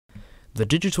The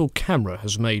digital camera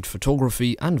has made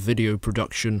photography and video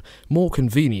production more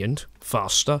convenient,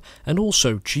 faster, and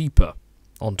also cheaper.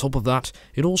 On top of that,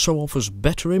 it also offers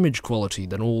better image quality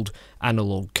than old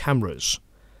analog cameras.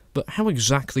 But how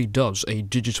exactly does a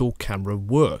digital camera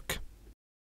work?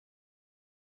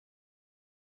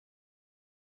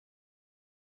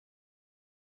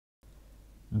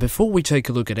 Before we take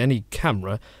a look at any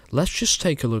camera, let's just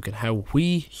take a look at how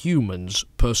we humans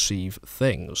perceive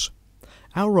things.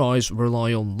 Our eyes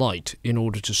rely on light in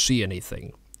order to see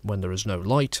anything. When there is no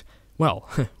light, well,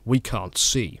 we can't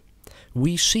see.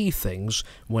 We see things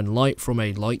when light from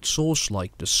a light source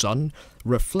like the sun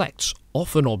reflects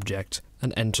off an object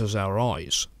and enters our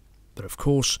eyes. But of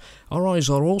course, our eyes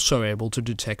are also able to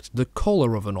detect the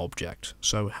colour of an object.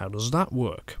 So how does that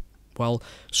work? Well,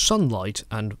 sunlight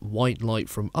and white light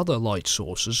from other light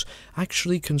sources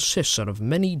actually consists out of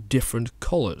many different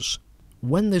colours.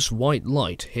 When this white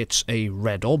light hits a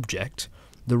red object,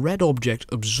 the red object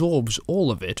absorbs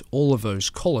all of those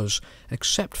colours,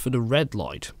 except for the red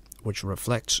light, which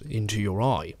reflects into your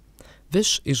eye.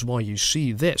 This is why you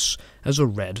see this as a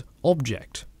red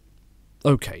object.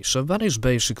 Okay, so that is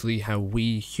basically how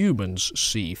we humans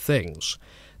see things.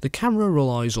 The camera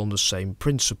relies on the same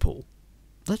principle.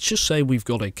 Let's just say we've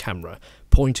got a camera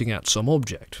pointing at some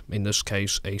object, in this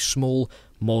case a small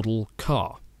model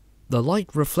car. The light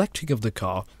reflecting of the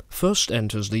car first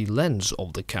enters the lens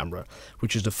of the camera,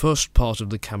 which is the first part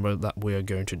of the camera that we are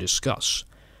going to discuss.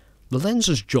 The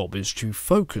lens's job is to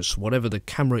focus whatever the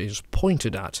camera is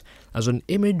pointed at as an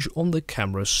image on the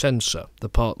camera sensor, the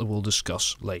part that we'll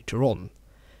discuss later on.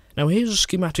 Now here's a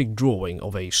schematic drawing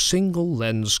of a single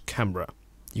lens camera.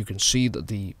 You can see that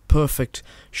the perfect,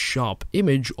 sharp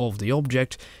image of the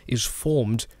object is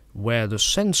formed where the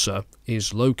sensor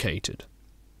is located.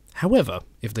 However,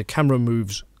 if the camera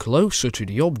moves closer to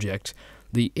the object,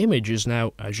 the image is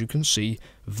now, as you can see,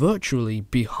 virtually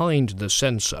behind the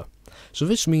sensor. So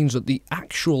this means that the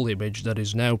actual image that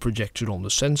is now projected on the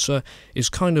sensor is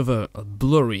kind of a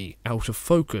blurry, out of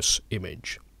focus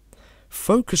image.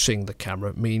 Focusing the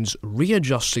camera means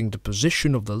readjusting the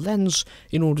position of the lens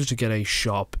in order to get a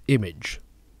sharp image.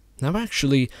 Now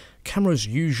actually, cameras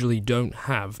usually don't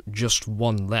have just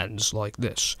one lens like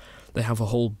this. They have a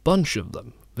whole bunch of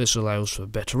them. This allows for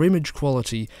better image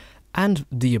quality and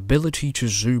the ability to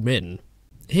zoom in.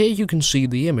 Here you can see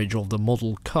the image of the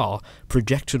model car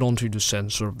projected onto the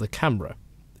sensor of the camera.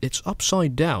 It's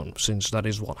upside down, since that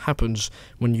is what happens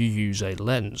when you use a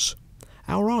lens.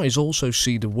 Our eyes also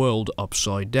see the world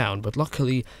upside down, but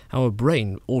luckily our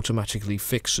brain automatically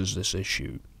fixes this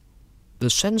issue. The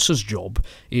sensor's job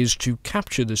is to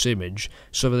capture this image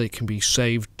so that it can be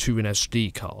saved to an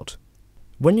SD card.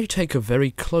 When you take a very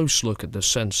close look at the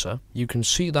sensor, you can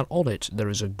see that on it there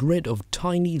is a grid of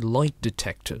tiny light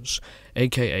detectors,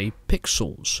 aka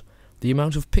pixels. The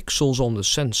amount of pixels on the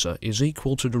sensor is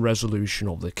equal to the resolution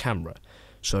of the camera.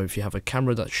 So if you have a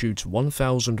camera that shoots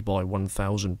 1000 by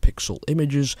 1000 pixel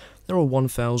images, there are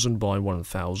 1000 by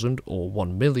 1000 or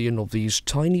 1 million of these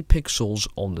tiny pixels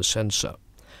on the sensor.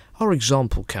 Our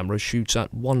example camera shoots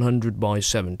at 100 by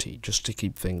 70, just to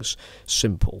keep things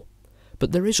simple.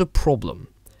 But there is a problem.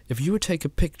 If you would take a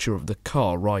picture of the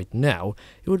car right now,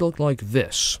 it would look like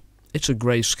this. It's a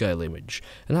grayscale image,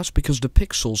 and that's because the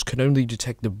pixels can only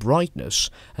detect the brightness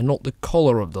and not the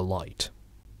colour of the light.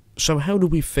 So how do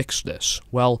we fix this?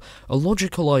 Well, a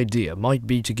logical idea might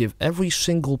be to give every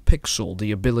single pixel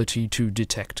the ability to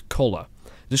detect colour.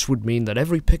 This would mean that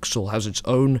every pixel has its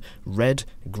own red,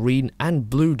 green and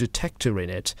blue detector in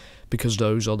it, because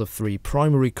those are the three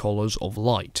primary colours of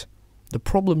light. The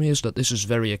problem is that this is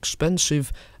very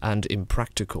expensive and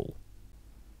impractical.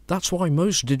 That's why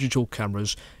most digital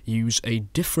cameras use a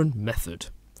different method.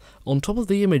 On top of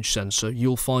the image sensor,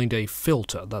 you'll find a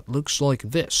filter that looks like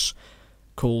this,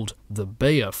 called the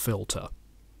Bayer filter.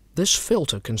 This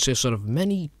filter consists of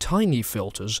many tiny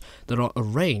filters that are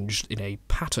arranged in a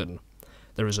pattern.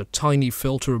 There is a tiny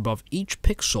filter above each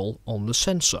pixel on the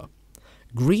sensor.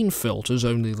 Green filters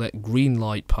only let green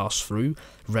light pass through,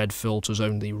 red filters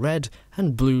only red,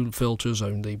 and blue filters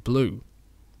only blue.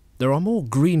 There are more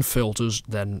green filters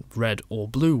than red or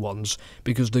blue ones,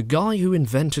 because the guy who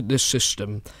invented this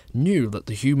system knew that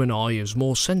the human eye is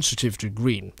more sensitive to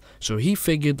green, so he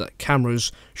figured that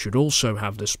cameras should also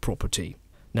have this property.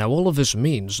 Now all of this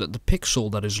means that the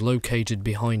pixel that is located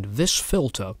behind this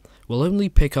filter will only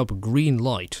pick up green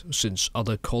light, since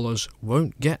other colours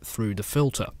won't get through the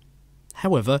filter.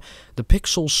 However, the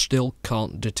pixels still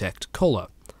can't detect colour,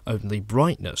 only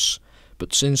brightness.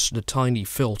 but since the tiny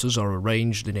filters are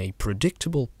arranged in a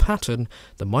predictable pattern,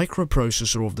 the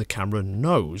microprocessor of the camera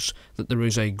knows that there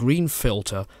is a green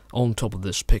filter on top of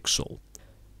this pixel.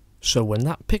 So when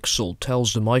that pixel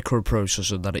tells the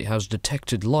microprocessor that it has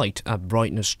detected light at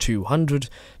brightness 200,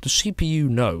 the CPU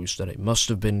knows that it must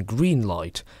have been green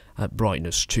light at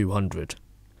brightness 200.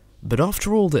 But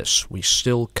after all this, we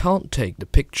still can't take the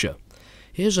picture.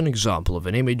 Here's an example of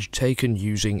an image taken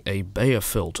using a Bayer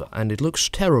filter, and it looks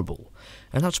terrible,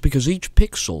 and that's because each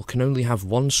pixel can only have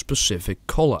one specific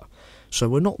color, so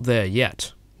we're not there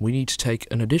yet. We need to take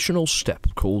an additional step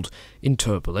called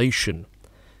interpolation.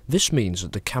 This means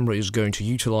that the camera is going to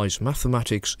utilize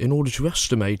mathematics in order to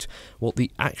estimate what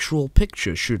the actual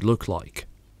picture should look like.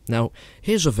 Now,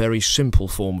 here's a very simple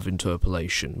form of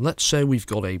interpolation. Let's say we've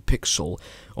got a pixel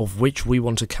of which we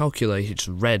want to calculate its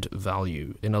red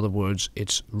value, in other words,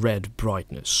 its red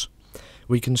brightness.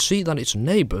 We can see that its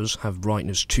neighbours have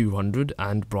brightness 200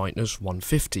 and brightness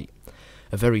 150.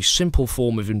 A very simple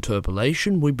form of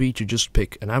interpolation would be to just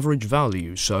pick an average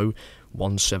value, so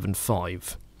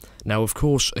 175. Now, of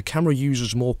course, a camera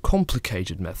uses more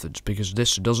complicated methods because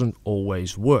this doesn't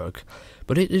always work,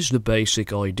 but it is the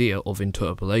basic idea of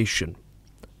interpolation.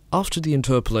 After the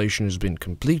interpolation has been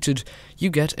completed,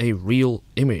 you get a real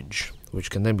image,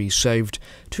 which can then be saved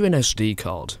to an SD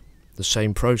card. The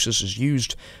same process is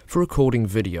used for recording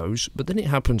videos, but then it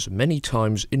happens many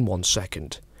times in 1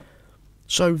 second.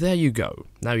 So there you go,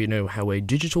 now you know how a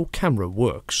digital camera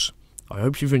works. I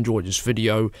hope you've enjoyed this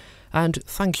video, and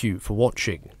thank you for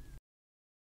watching.